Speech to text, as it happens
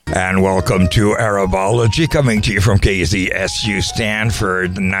And welcome to Arabology, coming to you from KZSU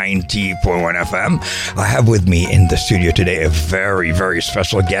Stanford 90.1 FM. I have with me in the studio today a very, very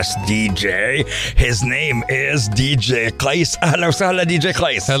special guest DJ. His name is DJ Qays. أهلا وسهلا DJ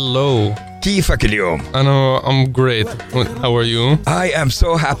Qays. Hello. كيفك اليوم? I'm great. How are you? I am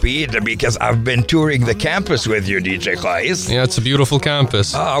so happy because I've been touring the campus with you, DJ Qays. Yeah, it's a beautiful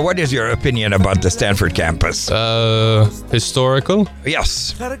campus. What is your opinion about the Stanford campus? Historical?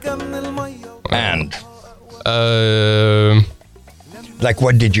 Yes. And? Like,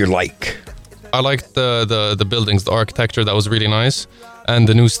 what did you like? I liked the buildings, the architecture. That was really nice. And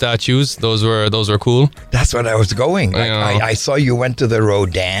the new statues, those were cool. That's what I was going. Like, yeah. I saw you went to the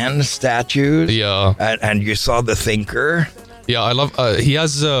Rodin statues. Yeah. And you saw the thinker. Yeah, I love. He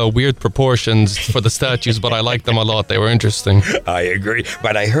has weird proportions for the statues, but I liked them a lot. They were interesting. I agree.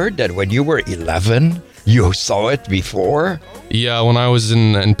 But I heard that when you were 11, you saw it before. Yeah, when I was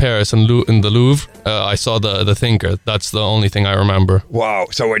in Paris in the Louvre, I saw the thinker. That's the only thing I remember. Wow.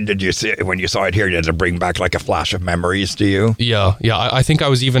 So when did you see it? When you saw it here, did it bring back like a flash of memories to you? Yeah. I think I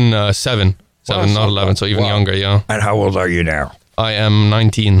was even 7, not 11, so even younger. Yeah. And how old are you now? I am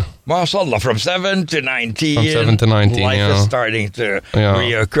 19. MashaAllah, from 7 to 19. From 7 to 19, life is starting to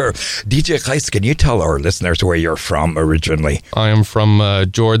reoccur. DJ Qays, can you tell our listeners where you're from originally? I am from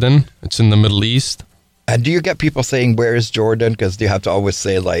Jordan. It's in the Middle East. And do you get people saying, where is Jordan? Because you have to always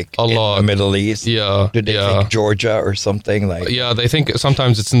say, like, a lot. In the Middle East. Yeah. Do they think Georgia or something? Like? Yeah, they think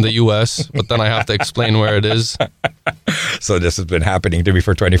sometimes it's in the U.S., but then I have to explain where it is. So this has been happening to me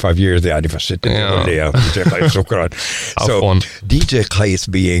for 25 years. So DJ Qays,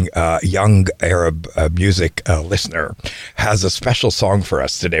 being a young Arab music listener, has a special song for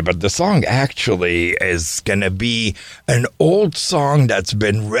us today. But the song actually is going to be an old song that's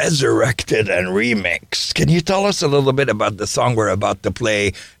been resurrected and remixed. Can you tell us a little bit about the song we're about to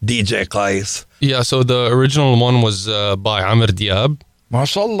play, DJ Qays? Yeah, so the original one was by Amr Diab.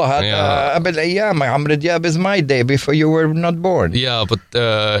 MashaAllah, قبل أيام. Amr Diab is my day before you were not born. Yeah, but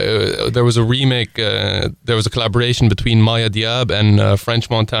there was a remake, there was a collaboration between Maya Diab and French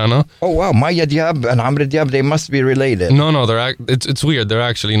Montana. Oh wow, Maya Diab and Amr Diab, they must be related. No, it's weird. They're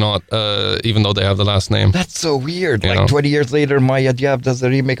actually not, even though they have the last name. That's so weird. Like 20 years later, Maya Diab does the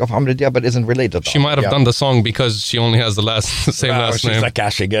remake of Amr Diab but isn't related. She might have done the song because she only has the same last name. She's like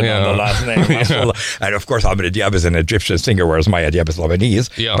cashing in on the last name. And of course, Amr Diab is an Egyptian singer, whereas Maya Diab is Lebanese.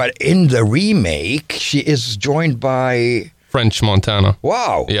 Yeah. But in the remake, she is joined by French Montana.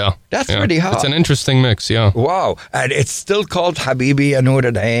 Wow. Yeah. That's pretty hot. It's an interesting mix, yeah. Wow. And it's still called Habibi ya Nour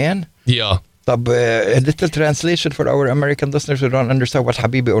El Ein? Yeah. A little translation for our American listeners who don't understand what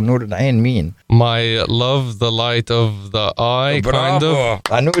Habibi or Nour El Ein mean. My love, the light of the eye, kind of.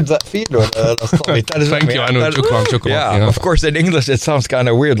 Anoud Thank you, Anoud. Shukran. Yeah, of course, in English it sounds kind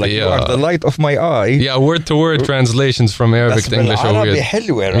of weird, like you are the light of my eye. Yeah, word-to-word translations from Arabic to English are weird.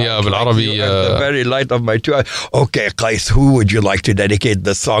 Yeah, بالعربي. The very light of my two eyes. Okay, Qays, who would you like to dedicate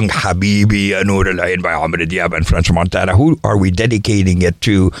the song Habibi ya Nour El Ein by Amr Diab and French Montana? Who are we dedicating it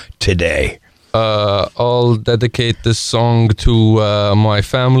to today? I'll dedicate this song to my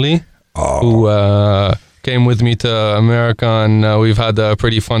family who came with me to America, and we've had a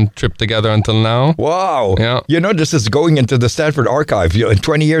pretty fun trip together until now. Wow. Yeah. You know, this is going into the Stanford archive. In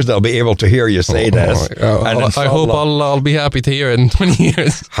 20 years, they'll be able to hear you say this. I hope I'll be happy to hear it in 20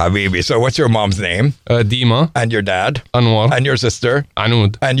 years. Habibi. So what's your mom's name? Dima. And your dad? Anwar. And your sister?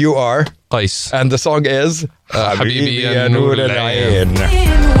 Anoud. And you are? Qays. And the song is? Habibi ya Nour El Ein.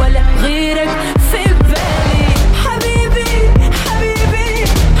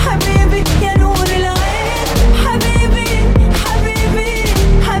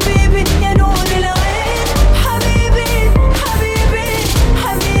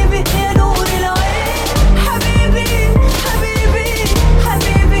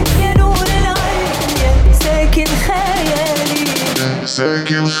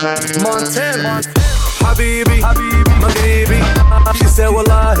 Montana, Habibi, Maghribi. She said,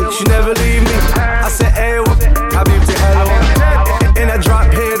 Wallahi, she never leave me. I said, hey, Habibti, hello. In a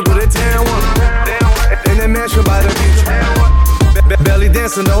drop head with a tan one. In a mansion by the beach. Belly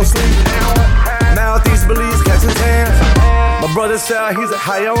dancing, don't sleep. Mouth-east Belize, catching tan. My brother said he's a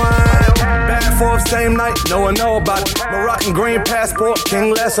hayawan. Back and forth, same night, no one know about it. Moroccan green passport,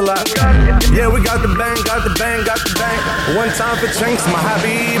 King Lancelot. Yeah, we got the bang. One time for chinks, my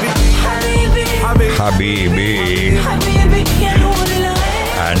Habibi. Habibi.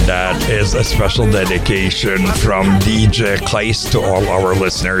 And that is a special dedication from DJ Qays to all our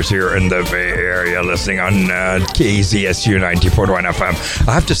listeners here in the Bay Area listening on KZSU 90.1 FM.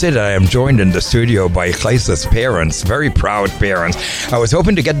 I have to say that I am joined in the studio by Qays' parents, very proud parents. I was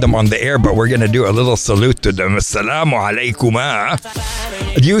hoping to get them on the air, but we're going to do a little salute to them. Assalamu alaikuma.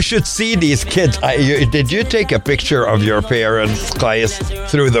 You should see these kids. Did you take a picture of your parents, Qays,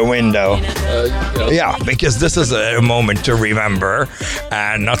 through the window? Yeah, because this is a moment to remember.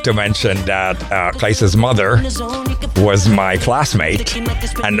 And not to mention that Qays' mother was my classmate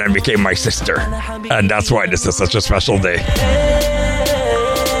and then became my sister. And that's why this is such a special day.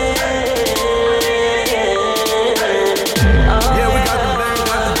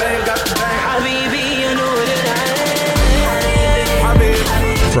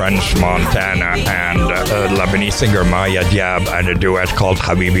 French Montana and Lebanese singer Maya Diab and a duet called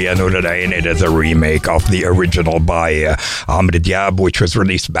Habibi Nour El Ein. It is a remake of the original by Diab, which was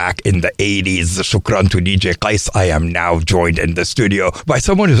released back in the 80s. Shukran to DJ Qays. I am now joined in the studio by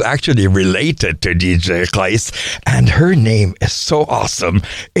someone who's actually related to DJ Qays, and her name is so awesome.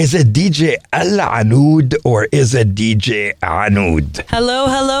 Is it DJ Anoud or is it DJ Anoud?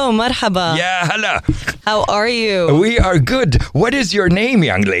 Hello, marhaba. Yeah, hello. How are you? We are good. What is your name,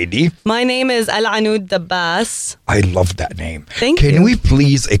 young lady? My name is Anoud the Bass. I love that name. Thank you. Can we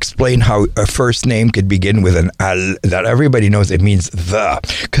please explain how a first name could begin with an al, that everybody knows it means the?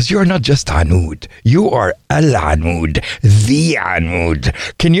 Because you're not just Anoud. You are Anoud, the Anoud.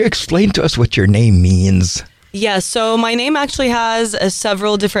 Can you explain to us what your name means? Yeah, so my name actually has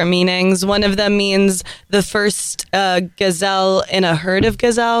several different meanings. One of them means the first gazelle in a herd of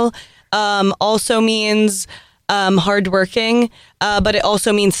gazelle. Also means hardworking, but it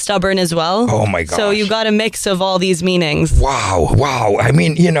also means stubborn as well. Oh my gosh. So you got a mix of all these meanings. Wow. I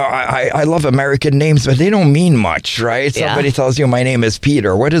mean, I love American names, but they don't mean much, right? Yeah. Somebody tells you my name is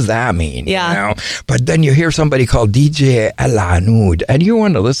Peter. What does that mean? Yeah. But then you hear somebody called DJ Anoud, and you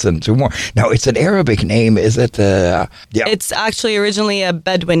want to listen to more. Now, it's an Arabic name. Is it? Yeah. It's actually originally a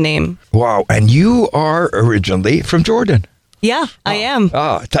Bedouin name. Wow. And you are originally from Jordan. Yeah, I am.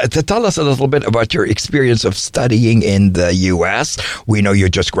 Tell us a little bit about your experience of studying in the U.S. We know you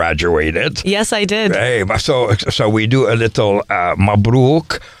just graduated. Yes, I did. Hey, so we do a little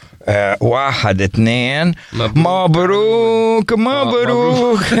مبروك واحد اثنين مبروك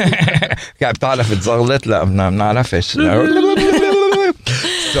قاعد بتعرف تزغلط؟ لا ما بنعرفش.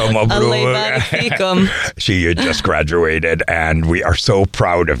 So Mabruk. You just graduated and we are so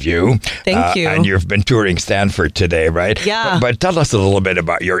proud of you. Thank you. And you've been touring Stanford today, right? Yeah. But tell us a little bit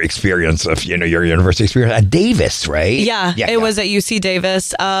about your experience of, your university experience at Davis, right? Yeah, it was at UC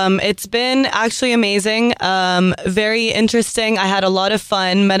Davis. It's been actually amazing. Very interesting. I had a lot of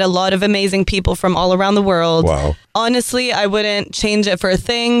fun, met a lot of amazing people from all around the world. Wow. Honestly, I wouldn't change it for a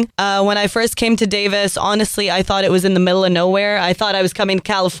thing. When I first came to Davis, honestly, I thought it was in the middle of nowhere. I thought I was coming to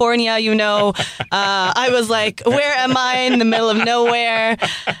California, I was like, where am I in the middle of nowhere?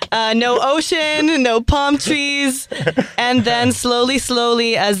 No ocean, no palm trees. And then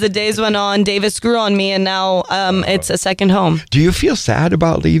slowly, as the days went on, Davis grew on me, and now it's a second home. Do you feel sad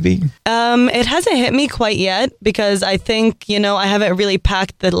about leaving? It hasn't hit me quite yet because I think, I haven't really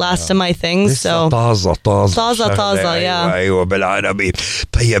packed the last of my things. So طازة, yeah. أيوة بالعربي.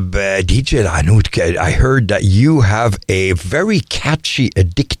 طيب DJ Anoud, I heard that you have a very catchy,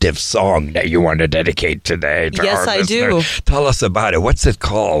 addictive song that you want to dedicate today to Yes, our I listeners. do. Tell us about it. What's it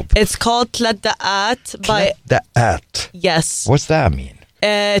called? It's called Daqat by... Daqat. Yes. What's that mean?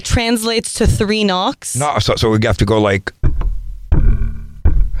 Translates to 3 knocks. No, so we have to go like...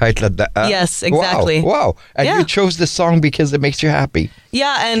 Yes, exactly. Wow. And you chose this song because it makes you happy.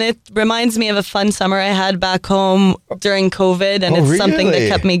 Yeah, and it reminds me of a fun summer I had back home during COVID, and it's something that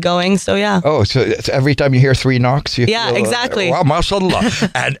kept me going, so yeah. Oh, so every time you hear 3 knocks, you feel... exactly. Wow, mashallah.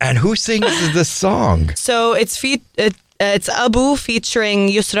 and who sings this song? So it's Abu featuring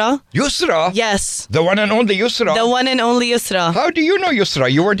Yousra. Yousra? Yes. The one and only Yousra? The one and only Yousra. How do you know Yousra?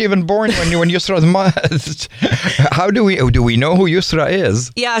 You weren't even born when Yousra's How do we know who Yousra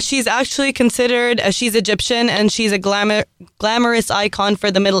is? Yeah, she's actually considered, she's Egyptian, and she's a glamorous icon for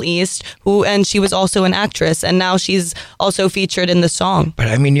the Middle East, and she was also an actress, and now she's also featured in the song. But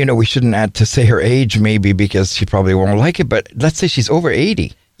I mean, we shouldn't add to say her age maybe because she probably won't like it, but let's say she's over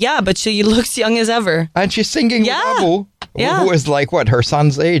 80. Yeah, but she looks young as ever. And she's singing with Abu. Yeah. Who is like what? Her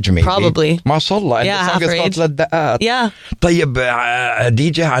son's age, maybe? Probably. MashaAllah. And Yeah, the song half is her called age. Daqat. Yeah. طيب,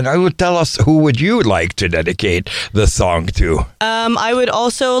 DJ Anoud, tell us, who would you like to dedicate the song to? I would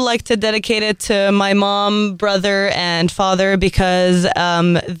also like to dedicate it to my mom, brother, and father because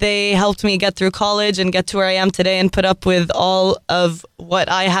they helped me get through college and get to where I am today and put up with all of what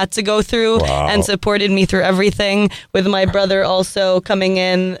I had to go through and supported me through everything, with my brother also coming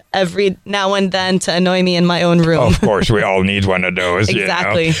in every now and then to annoy me in my own room. Of course, we all need one of those.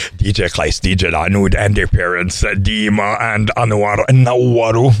 Exactly. You know? DJ Qays, DJ Anoud, and their parents, Dima and Anwar.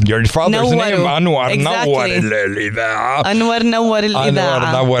 Nawaru. Your father's name, Anwar. Exactly. Anwar Nour El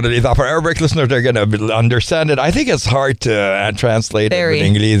Ein. For Arabic listeners, they're going to understand it. I think it's hard to translate Very. it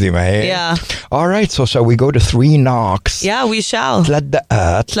in English. Yeah. All right, so shall we go to 3 knocks? Yeah, we shall.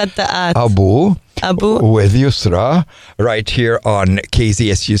 Daqat. Abu. With Yousra, right here on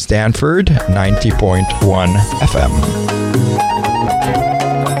KZSU Stanford 90.1 FM.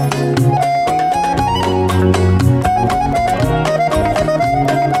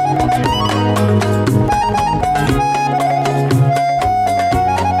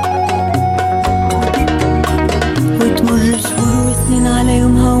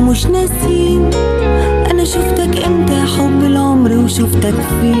 مش ناسين أنا شفتك إمتى حب العمر وشفتك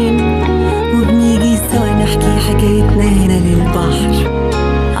فين وبنيجي سوا نحكي حكايتنا هنا للبحر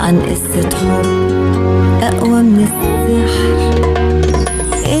عن قصة حب أقوى من السحر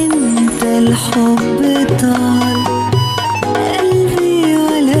أنت الحب طار قلبي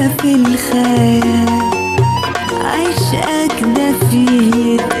ولا في الخيال عشقك ده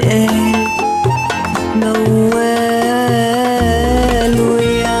فيه يتقال موال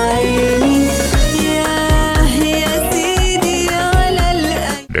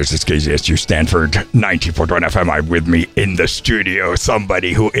This is KZSU Stanford 90.1 FM. I'm with me in the studio,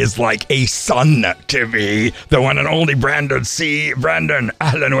 somebody who is like a son to me, the one and only Brandon C. Brandon,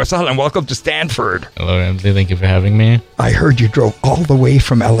 ahlan wa sahlan. Welcome to Stanford. Hello, Ramzi. Thank you for having me. I heard you drove all the way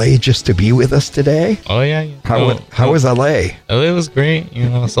from LA just to be with us today. Oh, yeah. How was LA? LA was great. You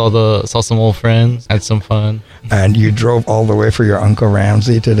know, saw some old friends, had some fun. And you drove all the way for your Uncle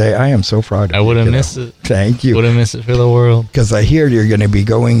Ramzi today. I am so proud of you. I wouldn't miss it. Thank you. Wouldn't miss it for the world. Because I hear you're going to be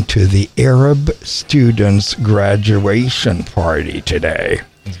going to the Arab students' graduation party today.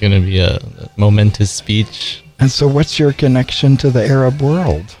 It's going to be a momentous speech. And so what's your connection to the Arab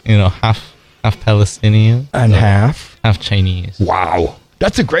world? You know, half Palestinian. And half Chinese. Wow.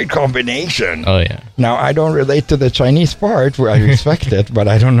 That's a great combination. Oh, yeah. Now, I don't relate to the Chinese part where I respect it, but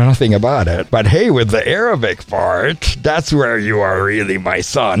I don't know nothing about it. But hey, with the Arabic part, that's where you are really my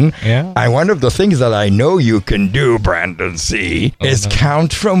son. Yeah. And one of the things that I know you can do, Brandon C., is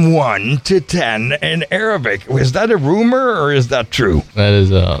count from 1 to 10 in Arabic. Is that a rumor or is that true? That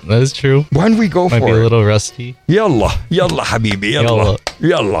is true. When we go Might for be it. a little rusty. Yalla habibi,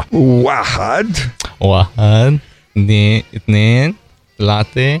 yalla. Wahad. Ithnain. 3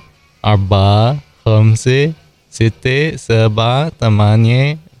 4 5 6 7 8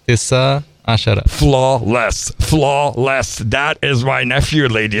 9 10. Flawless. That is my nephew,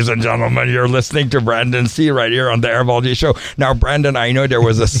 ladies and gentlemen. You're listening to Brandon C. right here on the Arabology Show. Now, Brandon, I know there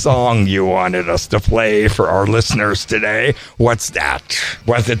was a song you wanted us to play for our listeners today. What's that?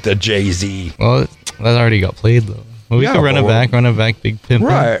 Was it the Jay-Z? Well, that already got played, though. Well, we can run it back, Big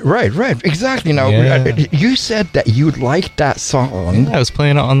Pimpin. Right. Exactly. Now, you said that you liked that song. Yeah, I was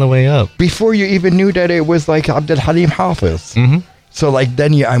playing it on the way up. Before you even knew that it was like Abdul Halim Hafez. Mm-hmm. So like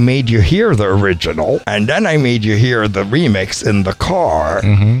then I made you hear the original, and then I made you hear the remix in the car.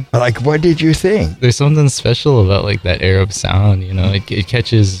 Mm-hmm. Like, what did you think? There's something special about like that Arab sound, you know, it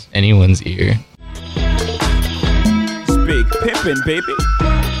catches anyone's ear. It's Big Pimpin', baby.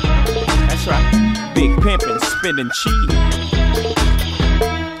 That's right. Big Pimpin', spinning cheese.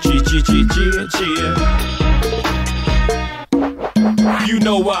 G. You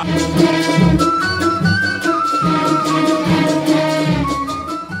know why.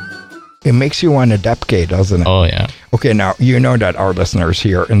 It makes you want a depke, doesn't it? Oh, yeah. Okay, now, you know that our listeners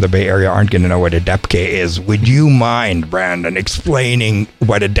here in the Bay Area aren't going to know what a depke is. Would you mind, Brandon, explaining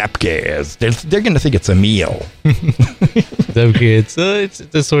what a depke is? They're going to think it's a meal. It's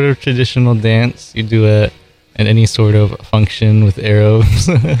a sort of traditional dance. You do it at any sort of function with Arabs,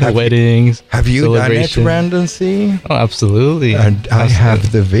 weddings. Have you done it, Brandon C? Oh, absolutely. And I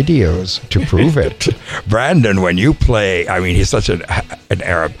have the videos to prove it. Brandon, when you play, I mean, he's such an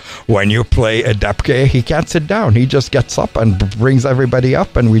Arab. When you play a dapke, he can't sit down. He just gets up and brings everybody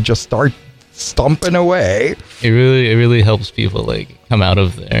up, and we just start stomping away. It really helps people like come out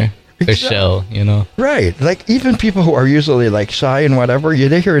of there. their shell, you know? Right. Like, even people who are usually, like, shy and whatever,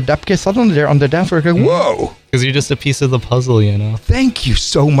 they hear a dabke, suddenly they're on the dance floor going, whoa! Because you're just a piece of the puzzle, you know? Thank you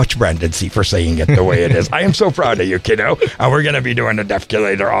so much, Brandon C., for saying it the way it is. I am so proud of you, kiddo. And we're going to be doing a dabke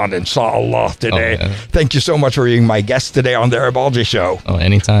later on, inshallah, today. Oh, yeah. Thank you so much for being my guest today on the Arabology Show. Oh,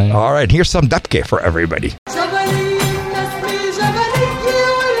 anytime. All right, here's some dabke for everybody.